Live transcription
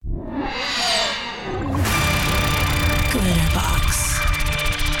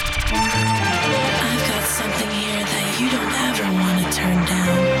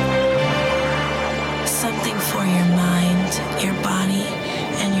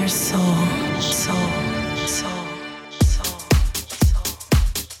your soul.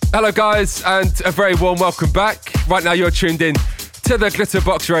 Hello guys, and a very warm welcome back. Right now you're tuned in to the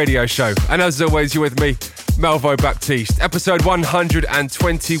Glitterbox Radio Show. And as always, you're with me, Melvo Baptiste. Episode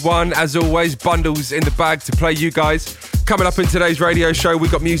 121. As always, bundles in the bag to play you guys. Coming up in today's radio show, we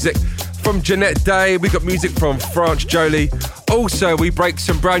got music from Jeanette Day. We got music from France Jolie. Also, we break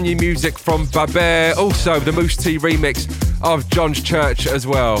some brand new music from Babert. Also, the Moose T remix of John's Church as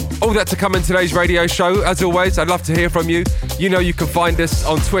well. All that to come in today's radio show. As always, I'd love to hear from you. You know you can find us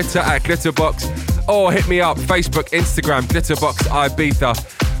on Twitter at Glitterbox or hit me up, Facebook, Instagram, Glitterbox Ibiza.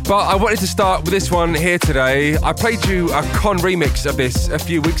 But I wanted to start with this one here today. I played you a Con remix of this a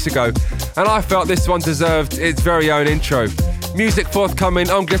few weeks ago, and I felt this one deserved its very own intro. Music forthcoming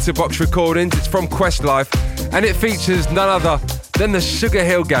on Glitterbox Recordings. It's from Questlife, and it features none other than the Sugar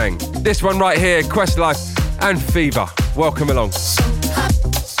Hill Gang. This one right here, Questlife and Fever. Welcome along.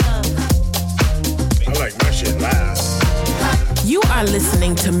 I like my shit loud. You are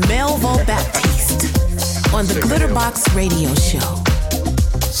listening to Melvo Baptiste on the Glitterbox Radio Show.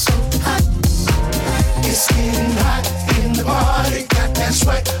 It's getting hot in the party. Got that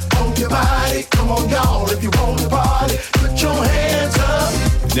sweat on your body. Come on, y'all, if you want to party, put your hands up.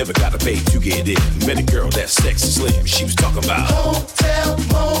 Never got to pay to get in. Met a girl that's sexy slim. She was talking about hotel,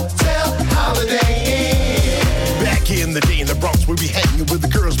 motel, holiday inn. back in the day in the Bronx, we be hanging with the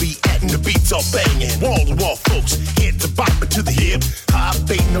girls, be at and the beats all banging. Wall to wall, folks, head to bop to the hip. Hop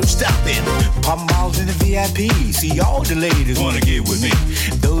ain't no stopping. Pop balls in the VIP. See all the ladies wanna get with me.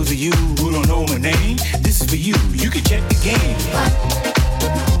 Those of you who don't know my name, this is for you. You can check the game.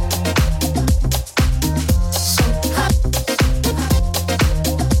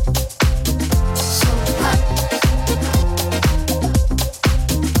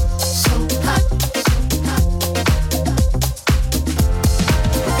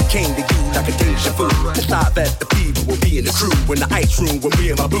 Stop at the fever with me and the crew in the ice room with me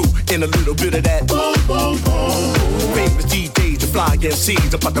and my boo in a little bit of that boom boom boom. Famous DJs, the fly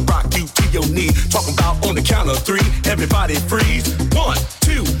MCs about to rock you to your knee. Talking about on the count of three, everybody freeze. 1,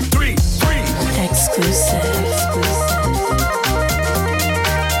 2, 3, freeze. Exclusive.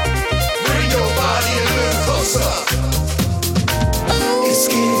 Bring your body a little closer. It's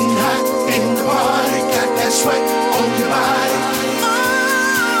getting hot in the party. Got that sweat on your body.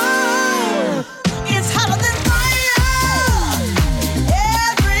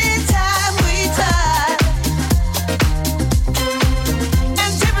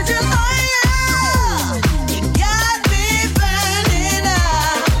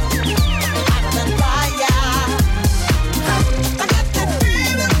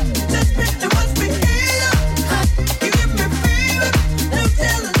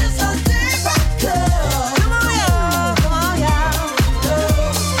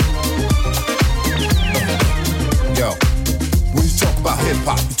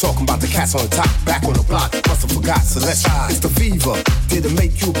 Talking about the cats on the top, back on the block. Must have forgot, so let's ride. It's the fever, did it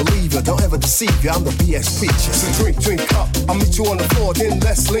make you a believer? Don't ever deceive you, I'm the BS preacher. So drink up, I'll meet you on the floor, then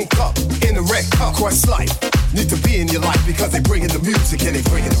let's link up. In the wreck, Questlife, need to be in your life because they bringing the music and they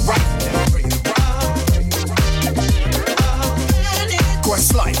bringing it right.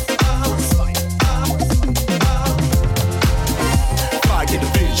 Questlife. I get a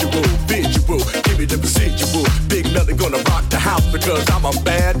visual, give me the residual. Big Melly gonna rock the house because I'm a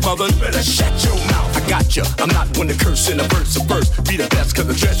bad mother. You better shut your mouth. I got you. I'm not one to curse in a verse of verse. Be the best cause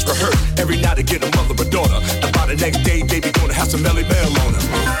the dress rehearse. Every night I get a mother or daughter. And by the next day, baby gonna have some Melly Mel on her.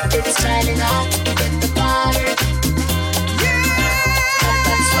 It's turning hot in the party. Got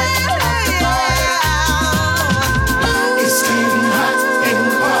that sweat on the body. It's getting hot in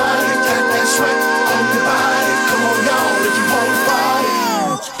the party. Got that sweat on the body. Come on, y'all, if you want to party.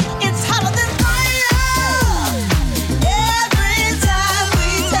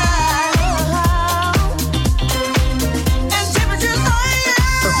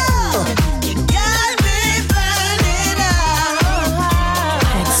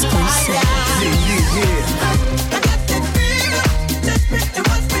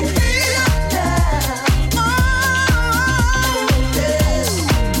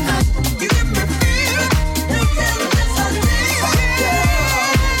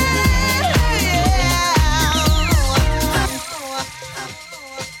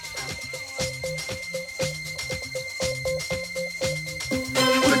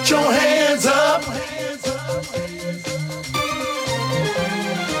 Put your hands up.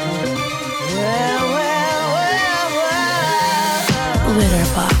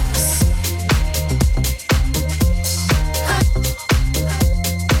 Glitterbox.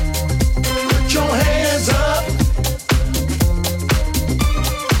 Put your hands up.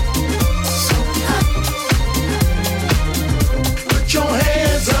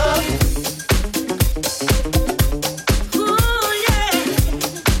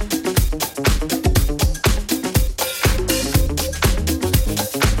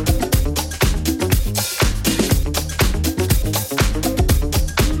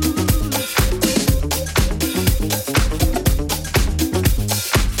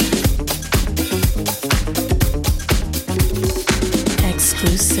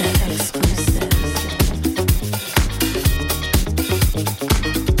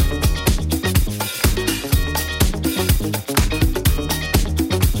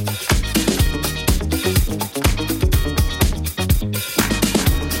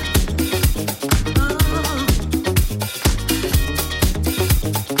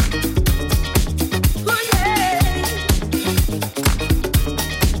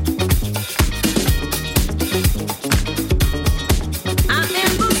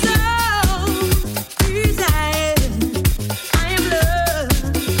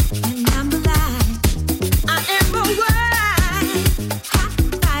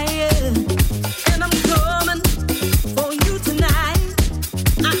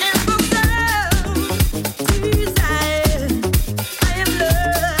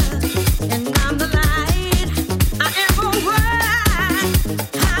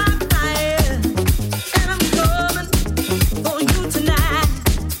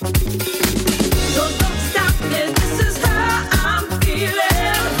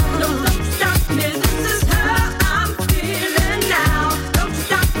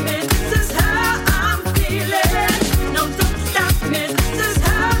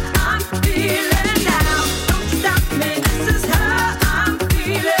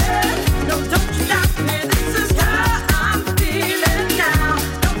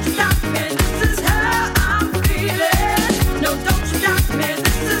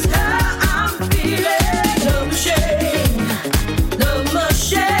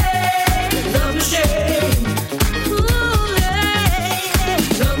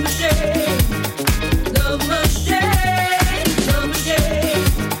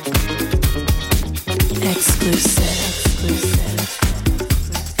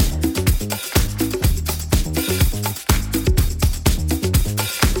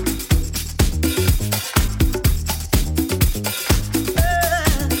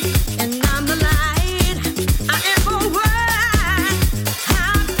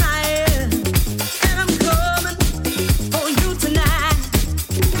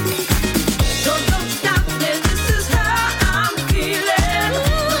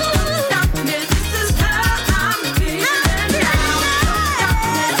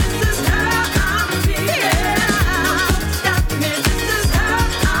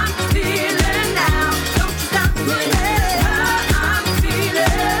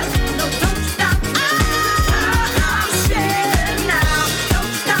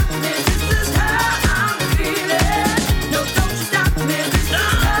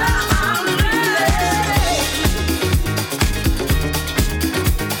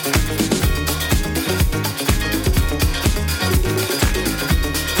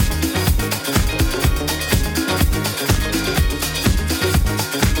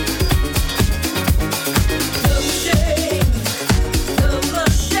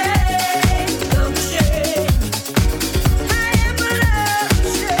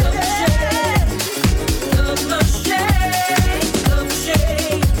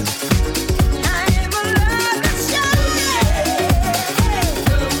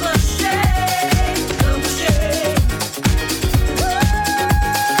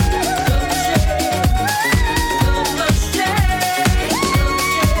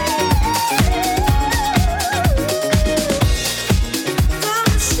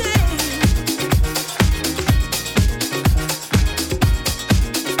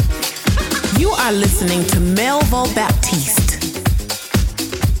 are listening to Melvo Baptiste.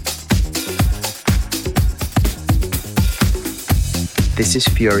 This is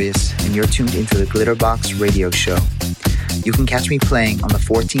Furious, and you're tuned into the Glitterbox Radio Show. You can catch me playing on the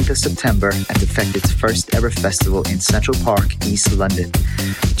 14th of September at Defected's first ever festival in Central Park, East London.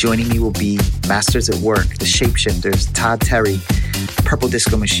 Joining me will be Masters at Work, The Shapeshifters, Todd Terry, Purple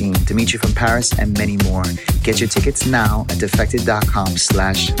Disco Machine, Dimitri from Paris, and many more. Get your tickets now at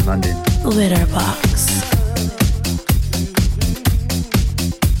defected.com/London. Glitterbox.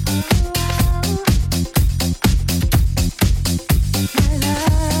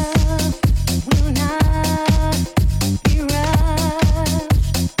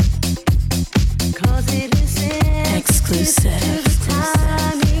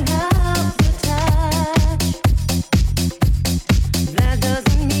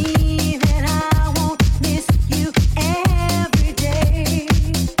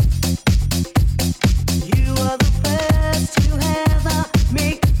 You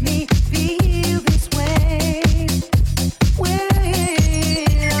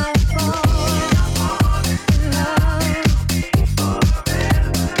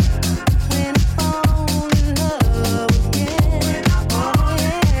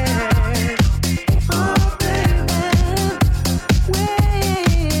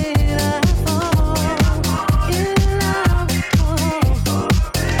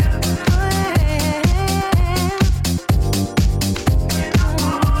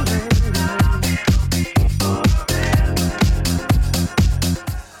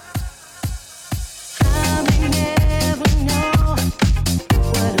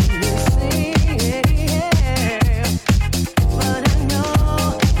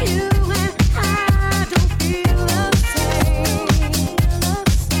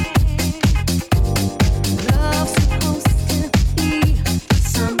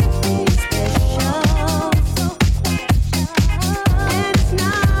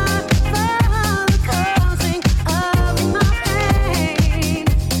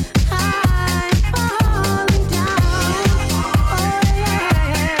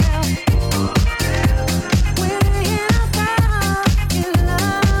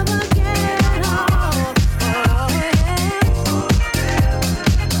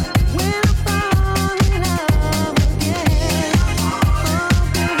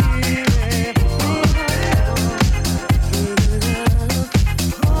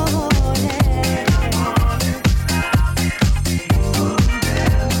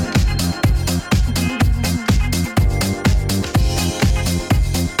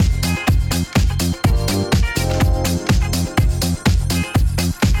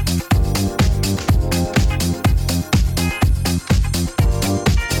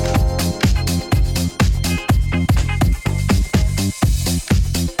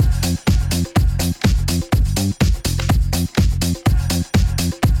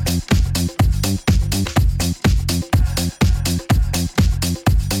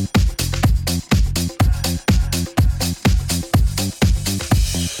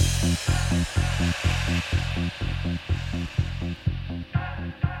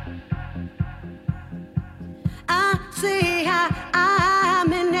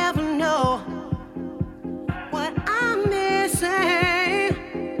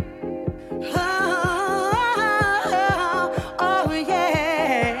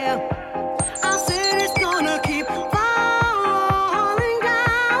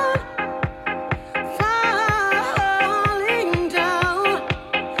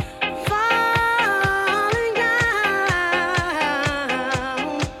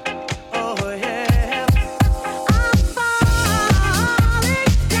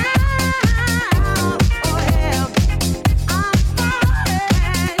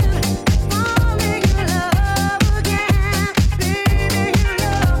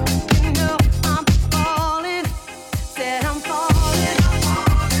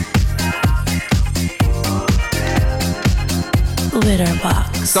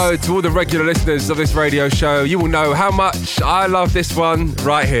Glitterbox. So to all the regular listeners of this radio show, you will know how much I love this one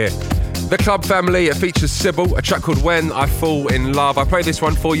right here. The Club Family, it features Sybil, a track called When I Fall in Love. I play this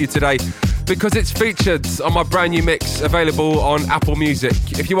one for you today because it's featured on my brand new mix available on Apple Music.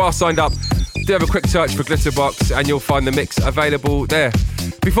 If you are signed up, do have a quick search for Glitterbox and you'll find the mix available there.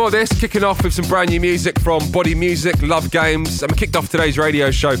 Before this, kicking off with some brand new music from Body Music, Love Games, and we kicked off today's radio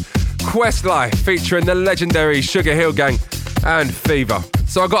show, Questlife, featuring the legendary Sugar Hill Gang and Fever.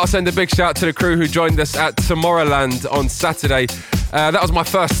 So I got to send a big shout to the crew who joined us at Tomorrowland on Saturday. That was my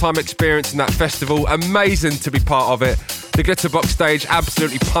first time experiencing that festival. Amazing to be part of it. The Glitterbox stage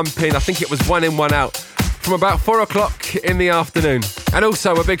absolutely pumping. I think it was 1 in, 1 out from about 4 o'clock in the afternoon. And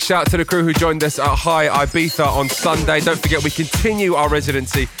also a big shout to the crew who joined us at High Ibiza on Sunday. Don't forget, we continue our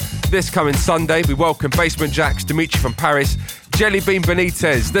residency this coming Sunday. We welcome Basement Jaxx, Dimitri from Paris, Jelly Bean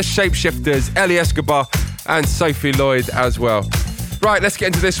Benitez, The Shapeshifters, Ellie Escobar, and Sophie Lloyd as well. Right, let's get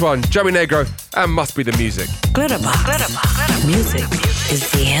into this one. Joey Negro and Must Be the Music. Glitterbox. Music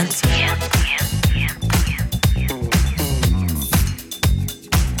is the answer.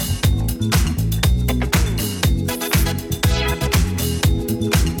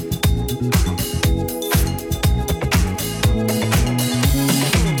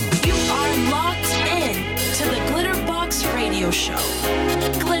 You are locked in to the Glitterbox Radio Show.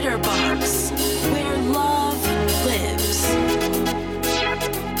 Glitterbox, where love lives.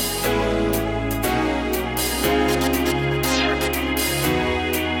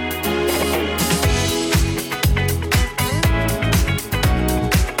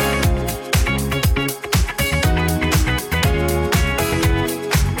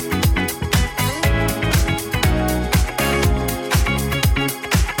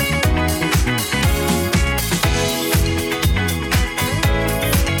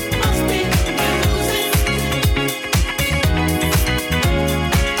 Must be the music.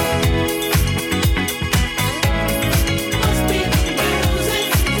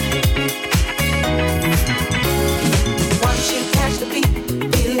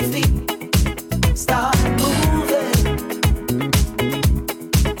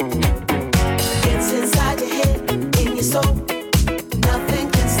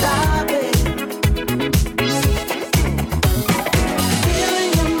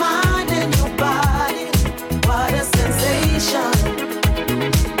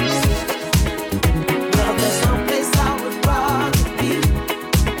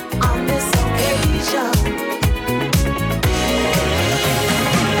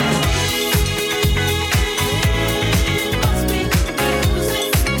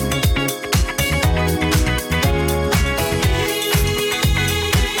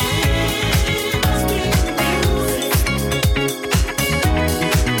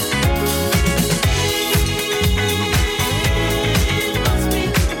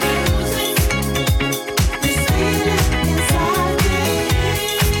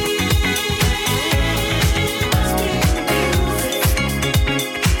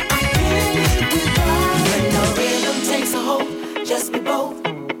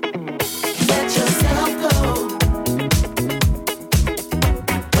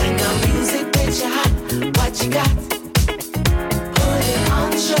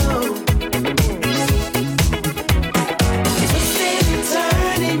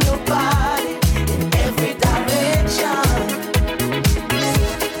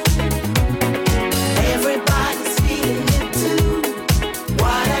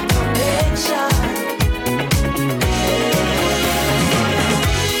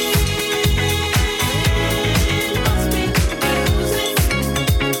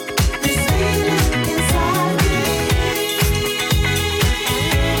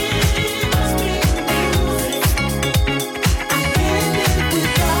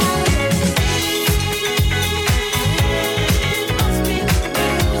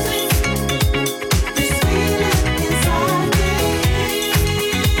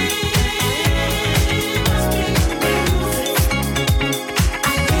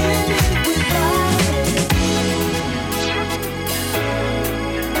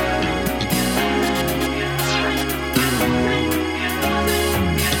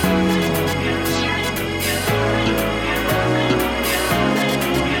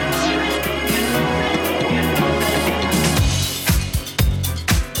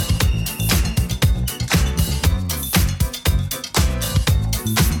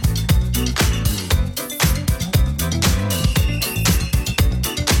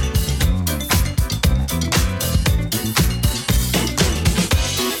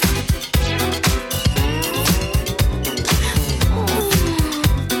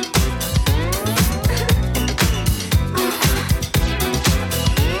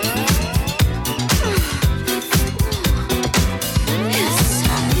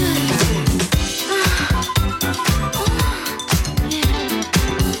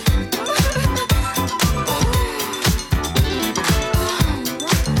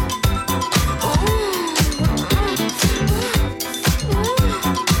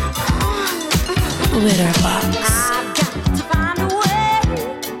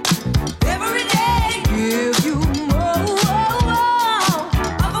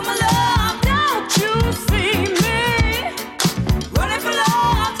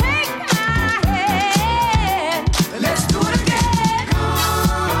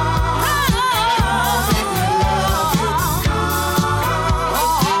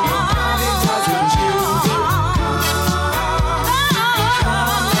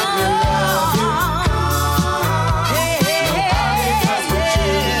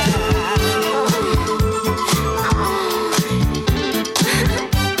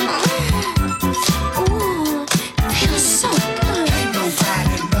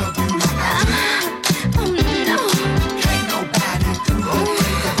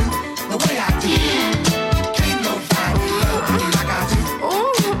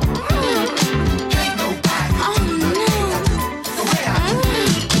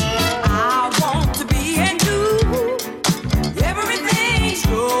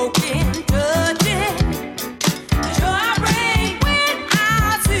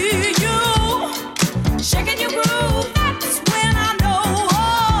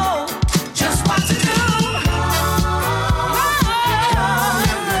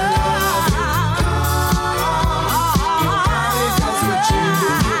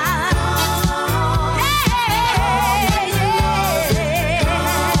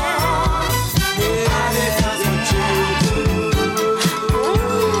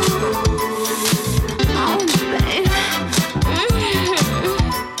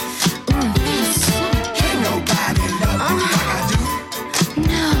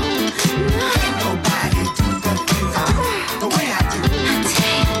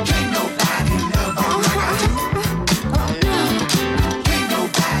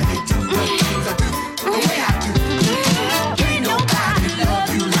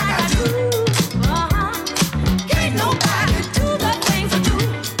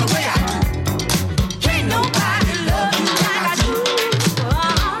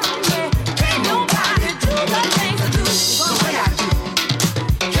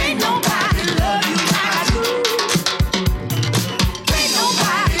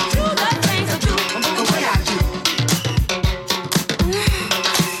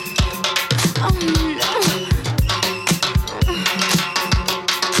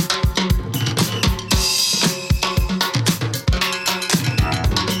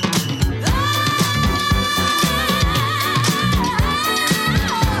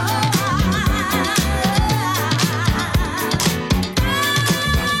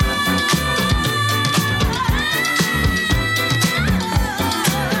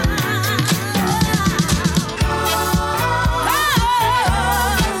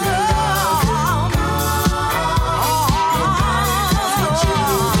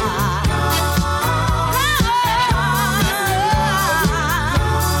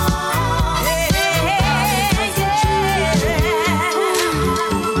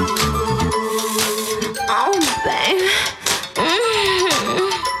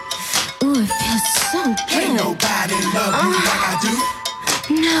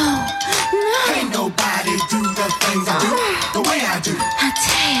 no. Can't nobody do the things I do the way I do. I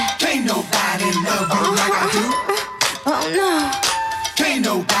tell ya. Can't nobody love you like I do. Oh no. Can't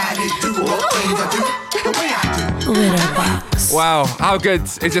nobody do the things I do the way I do. Glitterbox. Wow, how good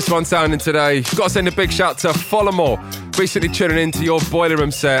is this one sounding today? Got to send a big shout to Follamore. Recently tuning into your Boiler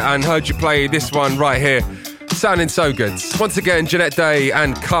Room set and heard you play this one right here. Sounding so good. Once again, Jeanette Day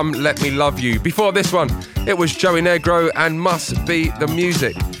and Come Let Me Love You. Before this one, it was Joey Negro and Must Be the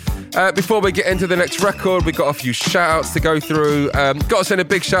Music. Before we get into the next record, we got a few shout-outs to go through. Got to send a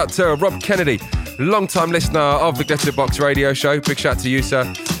big shout to Rob Kennedy, long-time listener of the Glitterbox Radio Show. Big shout to you,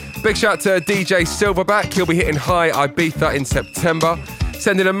 sir. Big shout to DJ Silverback. He'll be hitting High Ibiza in September.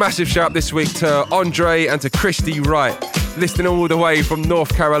 Sending a massive shout this week to Andre and to Christy Wright, listening all the way from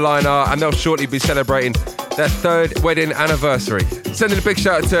North Carolina, and they'll shortly be celebrating their 3rd wedding anniversary. Sending a big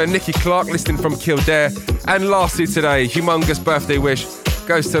shout out to Nikki Clark, listening from Kildare. And lastly today, humongous birthday wish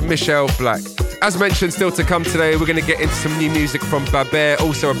goes to Michelle Black. As mentioned, still to come today, we're going to get into some new music from Babert,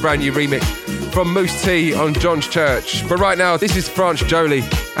 also a brand new remix from Moose T on John's Church. But right now, this is France Jolie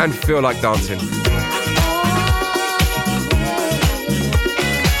and Feel Like Dancing.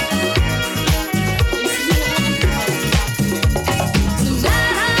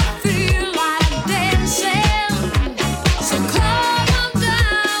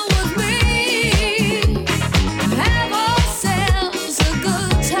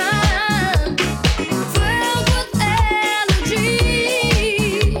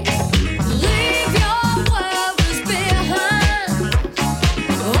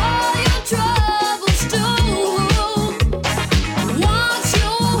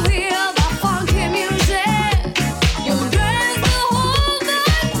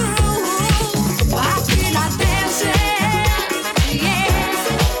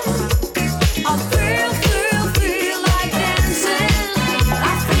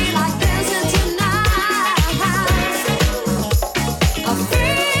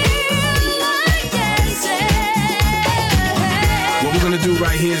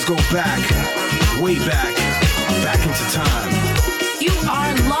 Go back, way back into time. You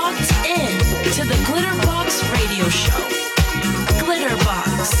are locked in to the Glitterbox Radio Show.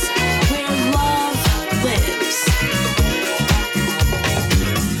 Glitterbox, where love lives.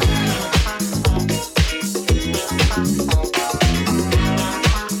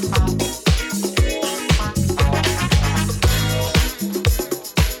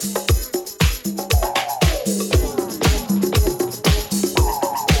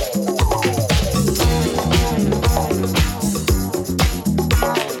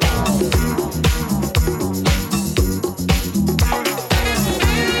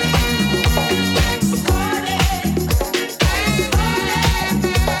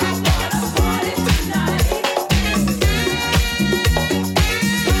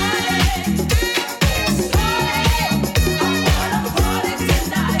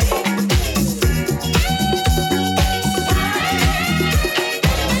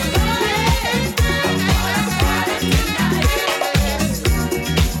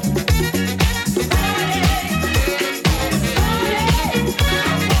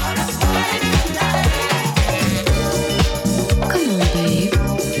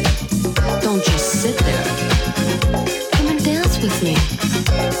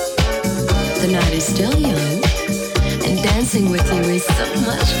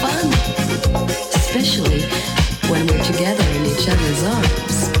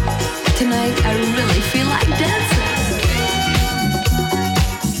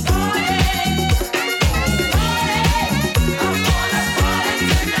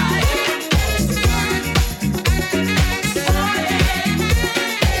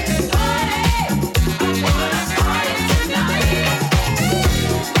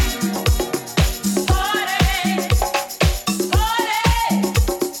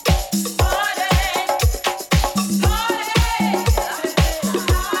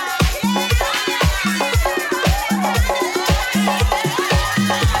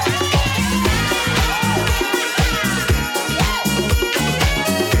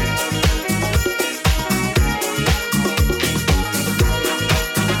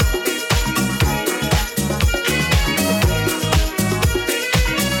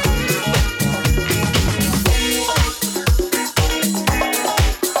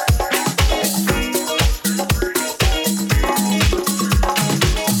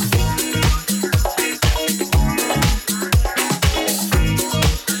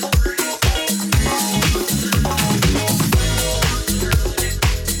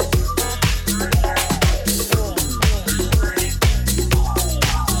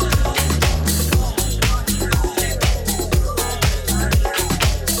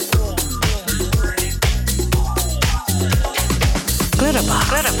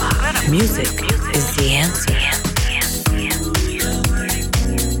 Glitterbox. Music is the answer.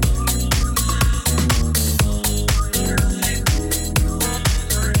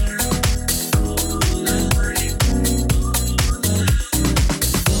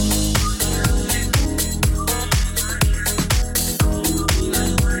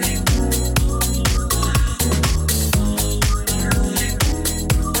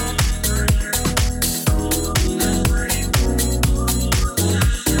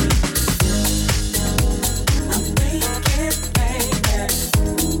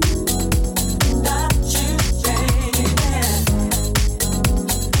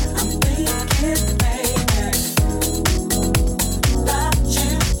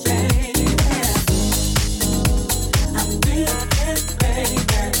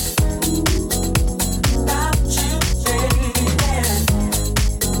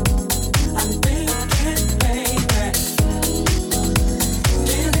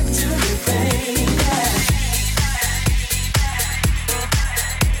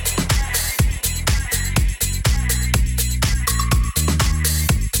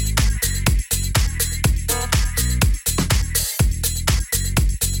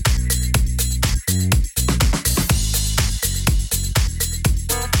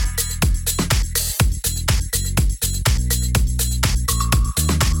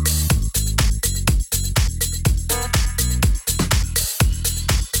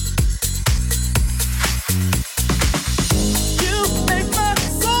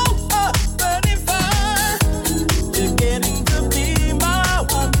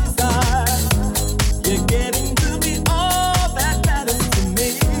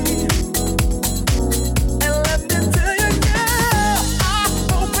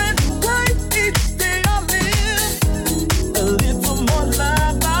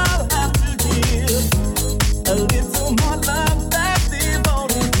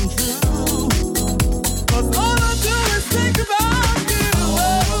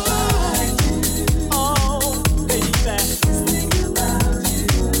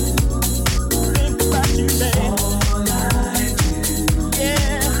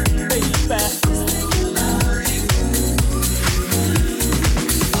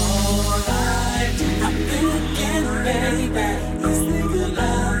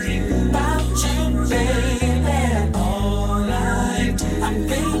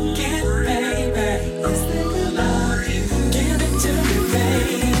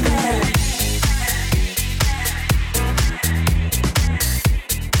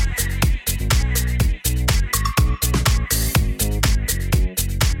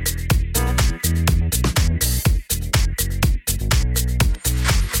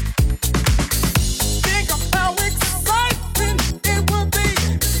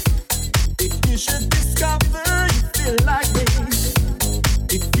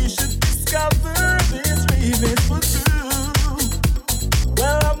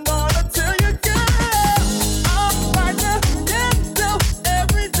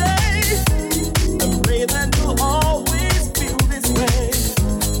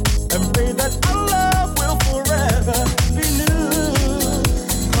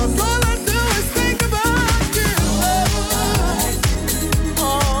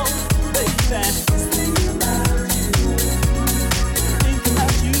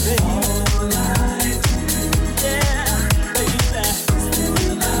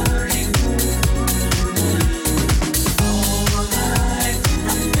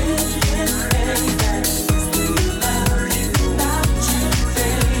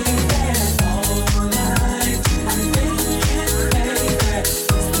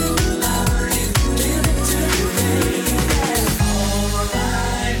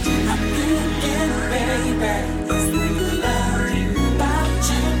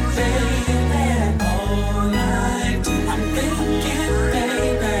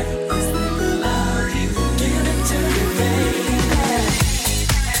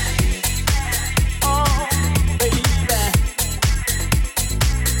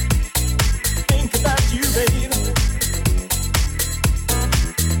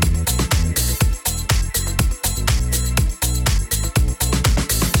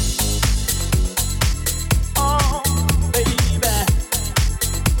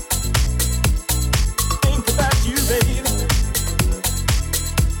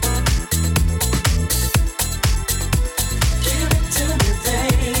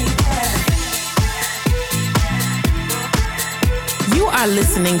 are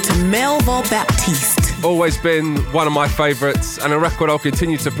listening to Melville Baptiste. Always been one of my favourites, and a record I'll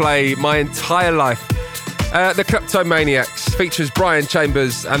continue to play my entire life. The Kleptomaniacs features Brian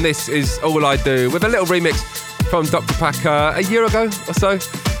Chambers, and this is All I Do, with a little remix from Dr. Packer a year ago or so.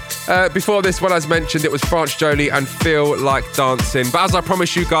 Before this one, as mentioned, it was France Jolie and Feel Like Dancing. But as I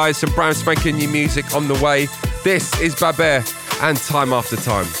promised you guys, some brand spanking new music on the way. This is Babert and Time After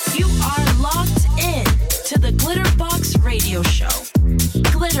Time. You are locked in to the Glitterbox Radio Show.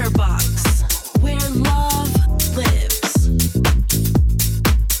 Glitterbox, where love lives.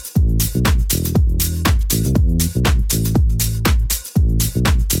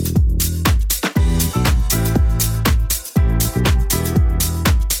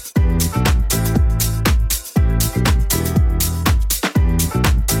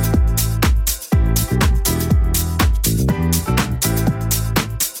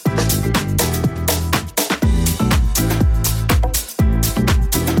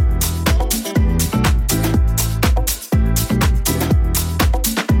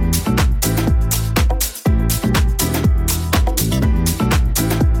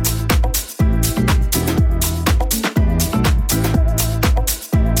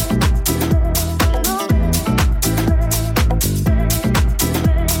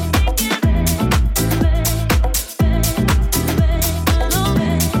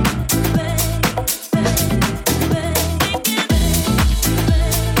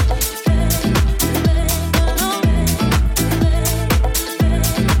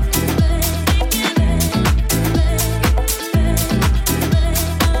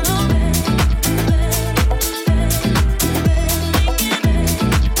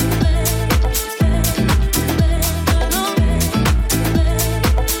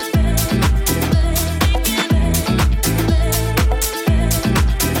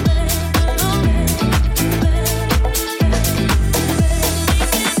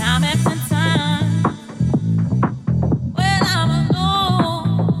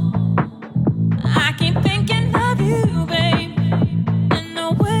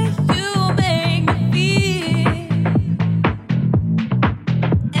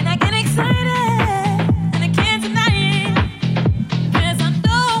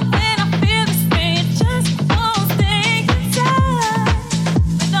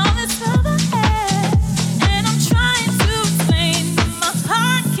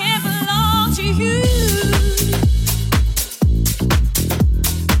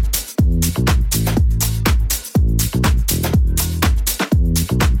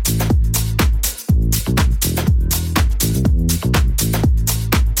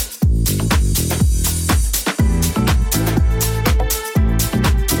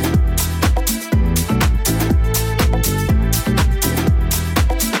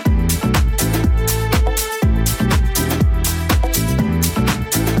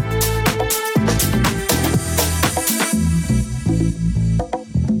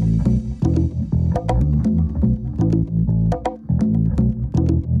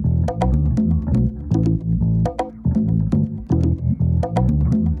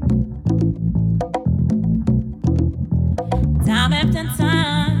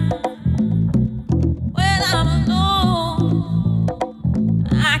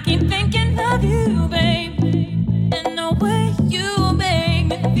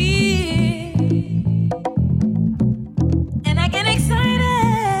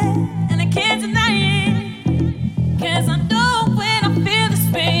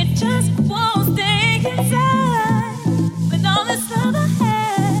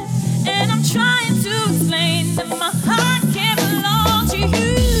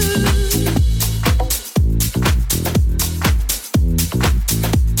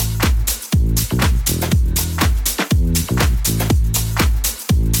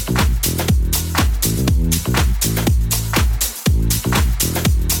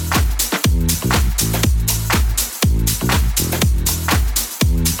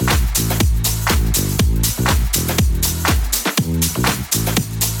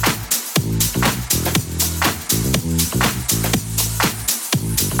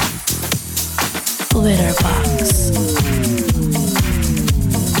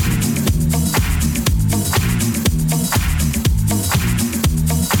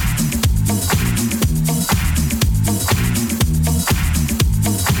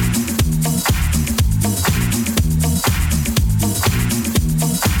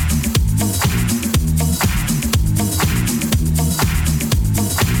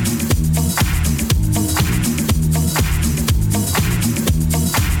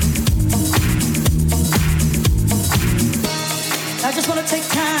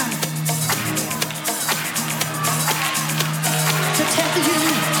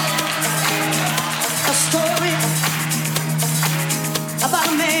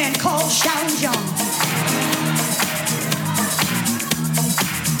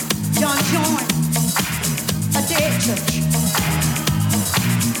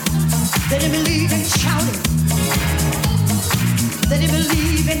 Let him believe in shouting. Let him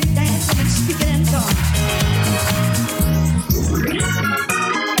believe in dancing and speaking in tongues.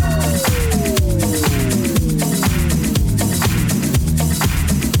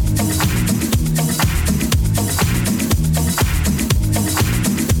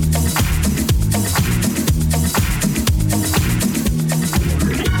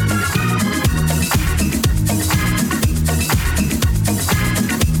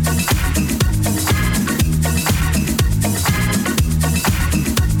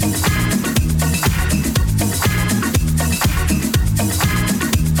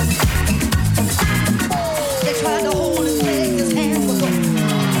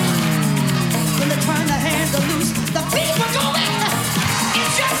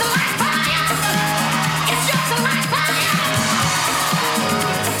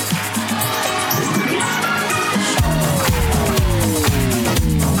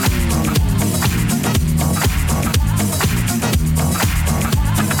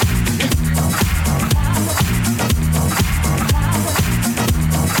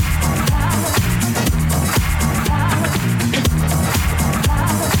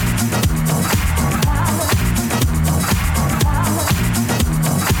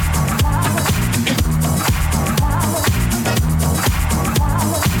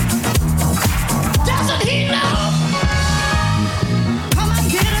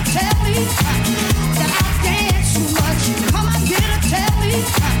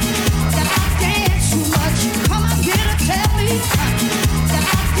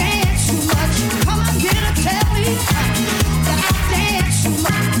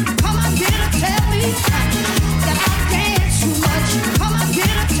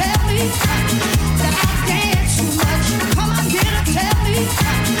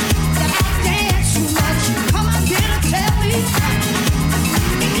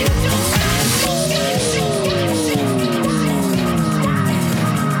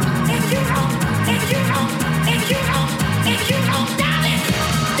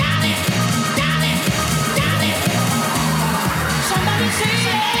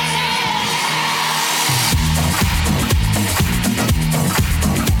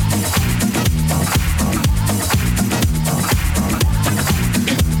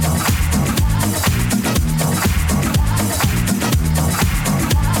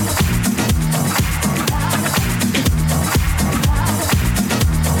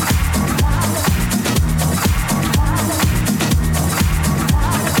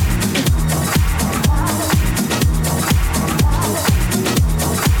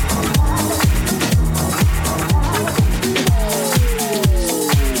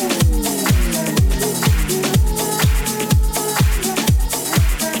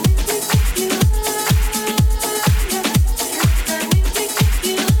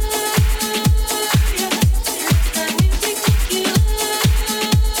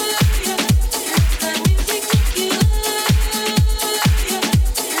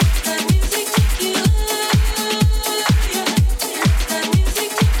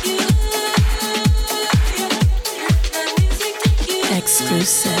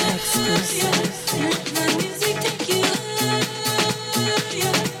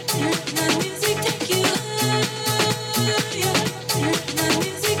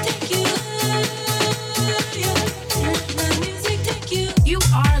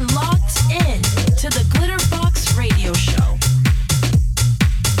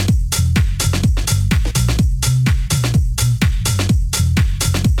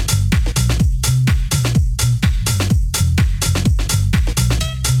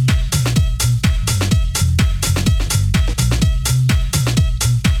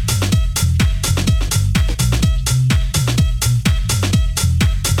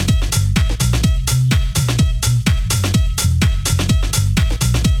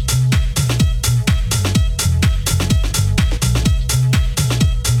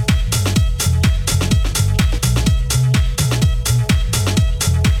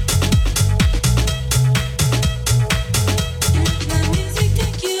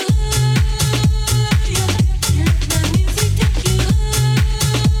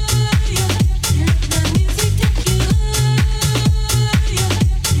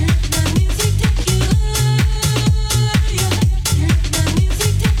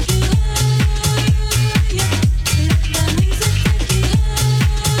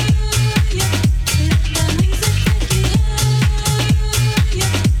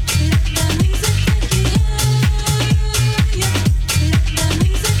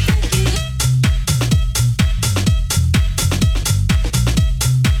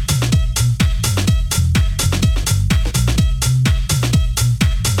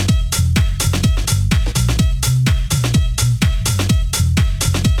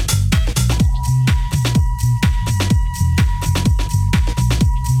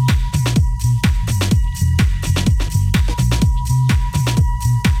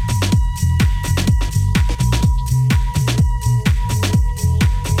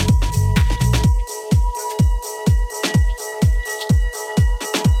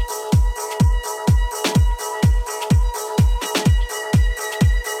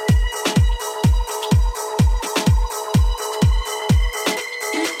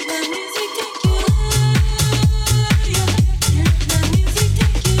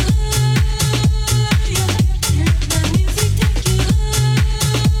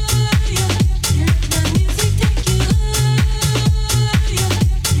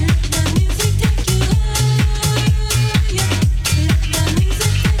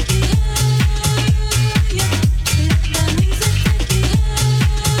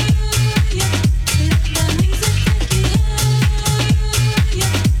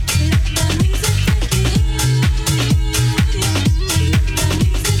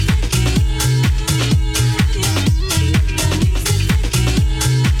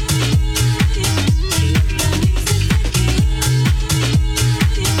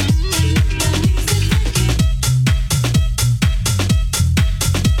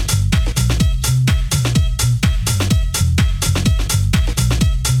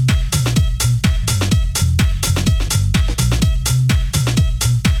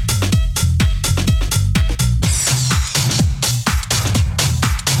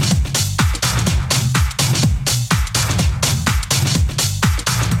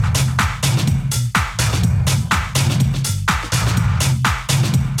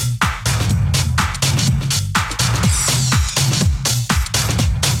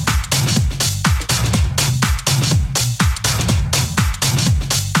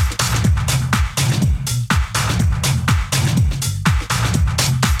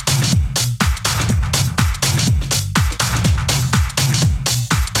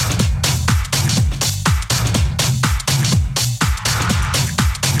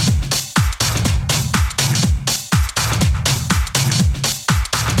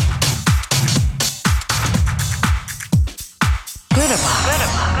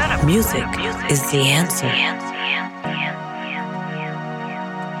 Music is the answer.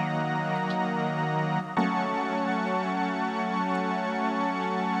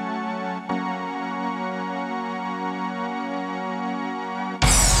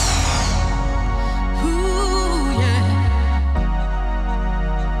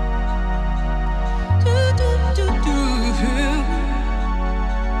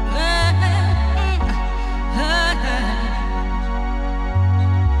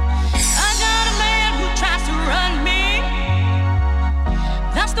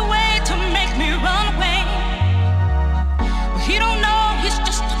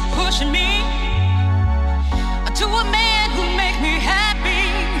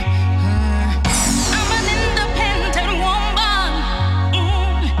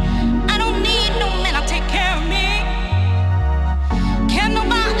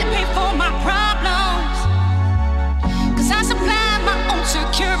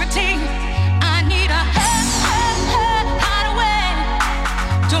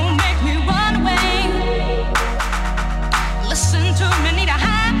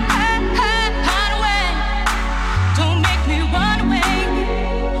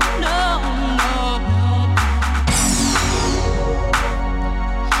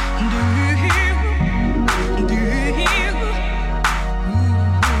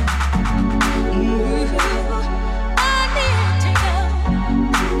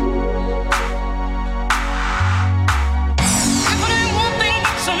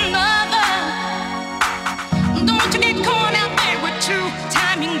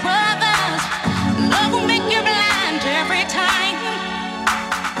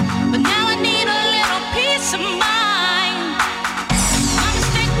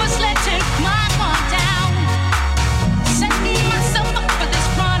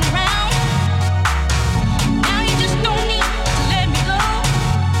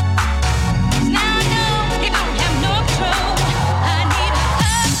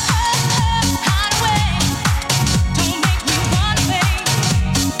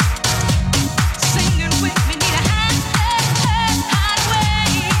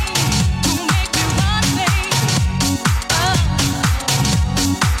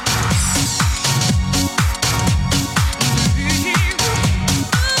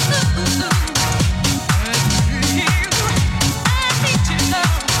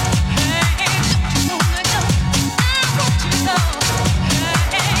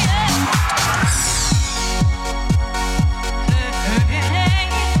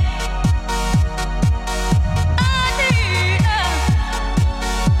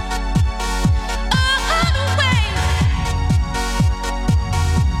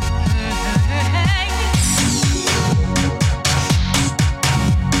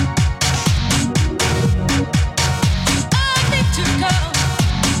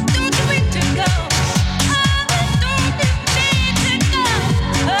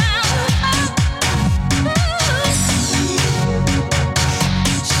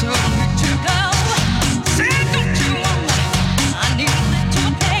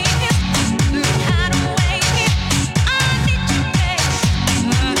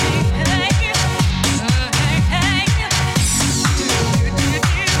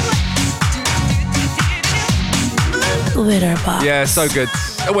 Glitterbox. Yeah, so good.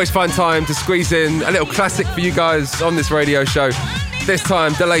 Always fun time to squeeze in a little classic for you guys on this radio show. This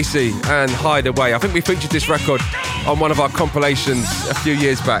time, DeLacy and Hideaway. I think we featured this record on one of our compilations a few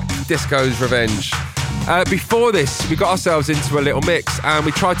years back, Disco's Revenge. Before this, we got ourselves into a little mix and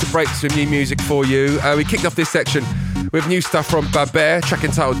we tried to break some new music for you. We kicked off this section with new stuff from Babert, track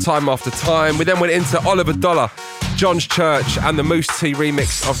entitled Time After Time. We then went into Oliver Dollar, John's Church and the Moose T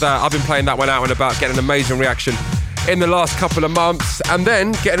remix of that. I've been playing that one out and about, getting an amazing reaction in the last couple of months. And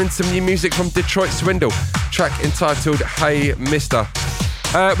then getting into some new music from Detroit Swindle, track entitled Hey Mister.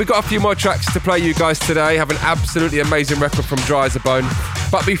 We got a few more tracks to play you guys today. Have an absolutely amazing record from Dry as a Bone.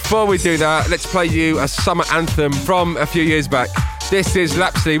 But before we do that, let's play you a summer anthem from a few years back. This is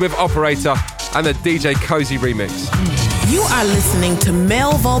Lapsley with Operator and the DJ Cozy remix. You are listening to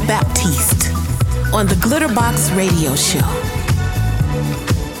Melvo Baptiste on the Glitterbox Radio Show.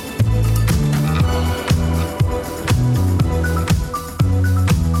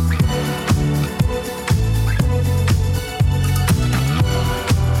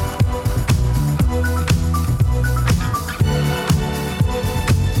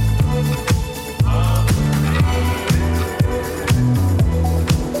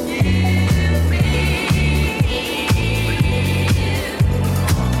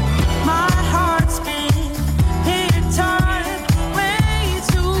 My heart's been hit hard.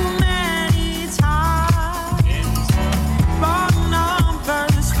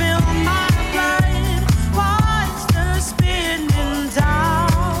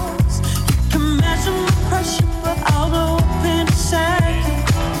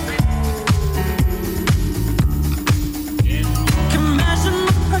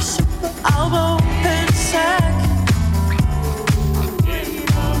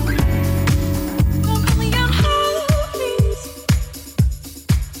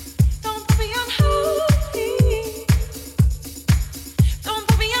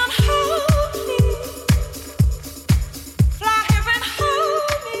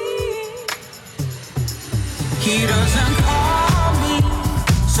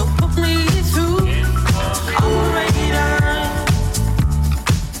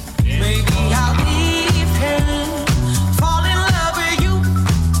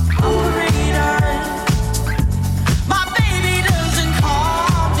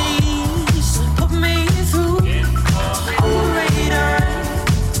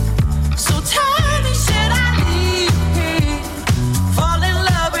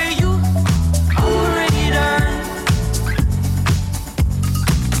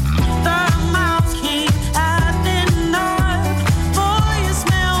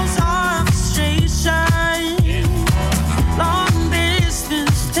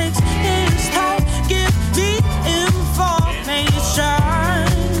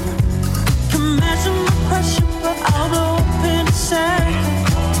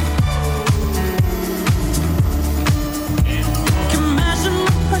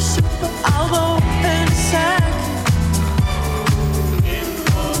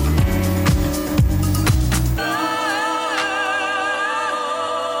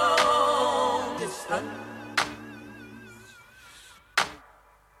 He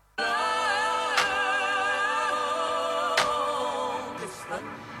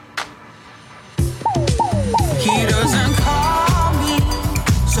doesn't call me,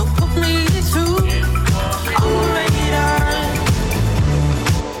 so put me through operator.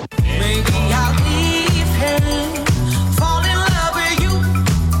 Maybe I'll leave him, fall in love with you,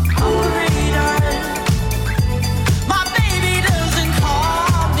 operator. My baby doesn't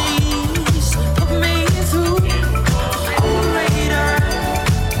call me, so put me through operator.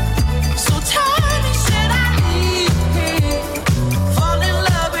 So tell me, should I leave him, fall in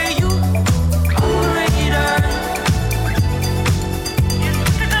love with you, operator?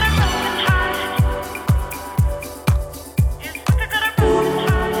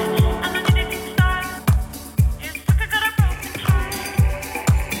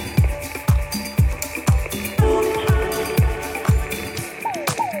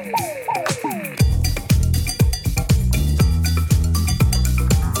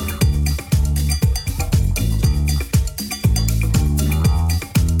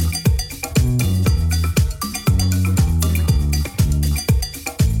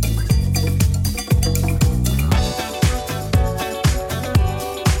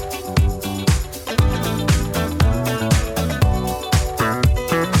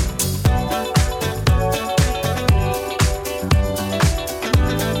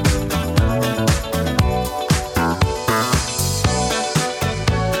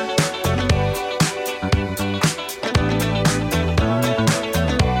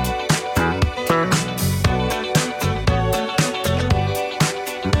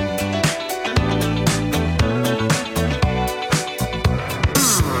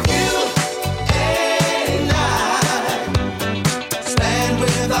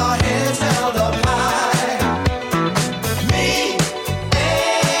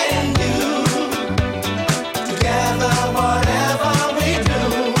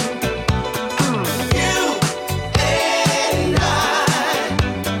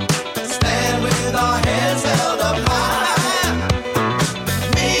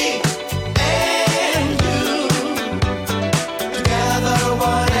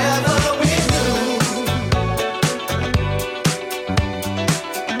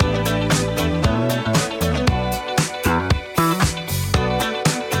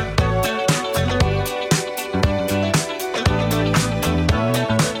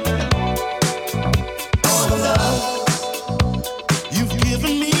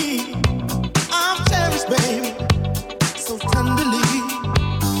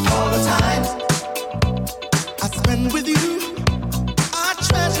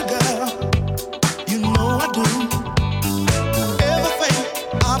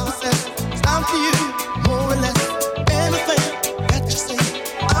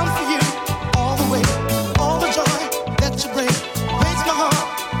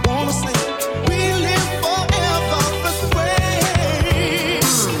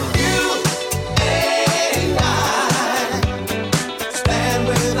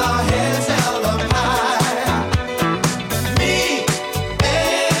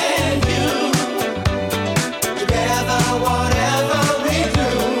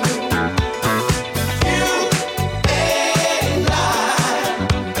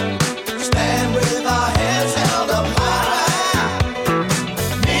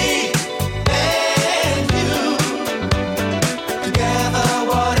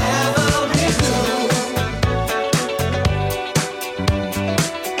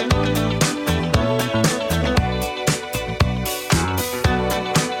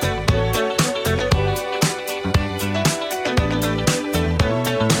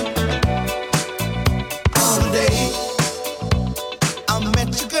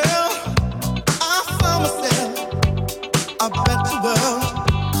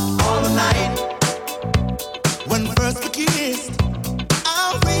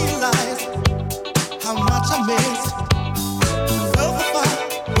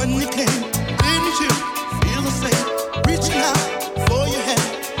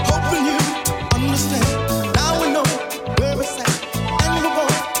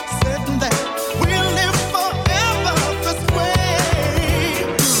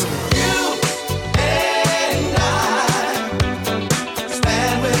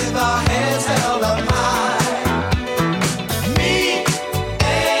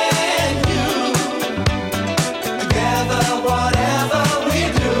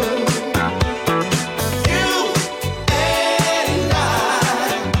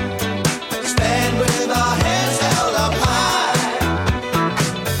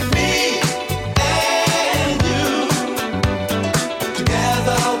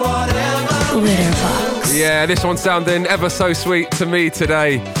 Glitterbox. Yeah, this one's sounding ever so sweet to me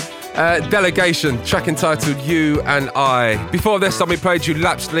today. Delegation, track entitled You and I. Before this, we played you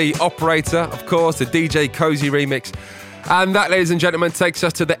Lapsley Operator, of course, the DJ Cozy remix. And that, ladies and gentlemen, takes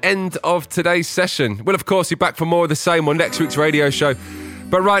us to the end of today's session. We'll, of course, be back for more of the same on next week's radio show.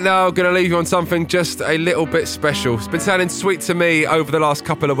 But right now, I'm going to leave you on something just a little bit special. It's been sounding sweet to me over the last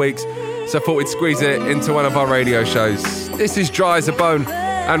couple of weeks, so I thought we'd squeeze it into one of our radio shows. This is Dry as a Bone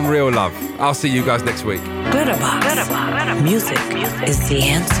and Real Love. I'll see you guys next week. Glitterbox. Music is the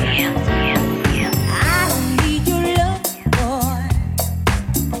answer.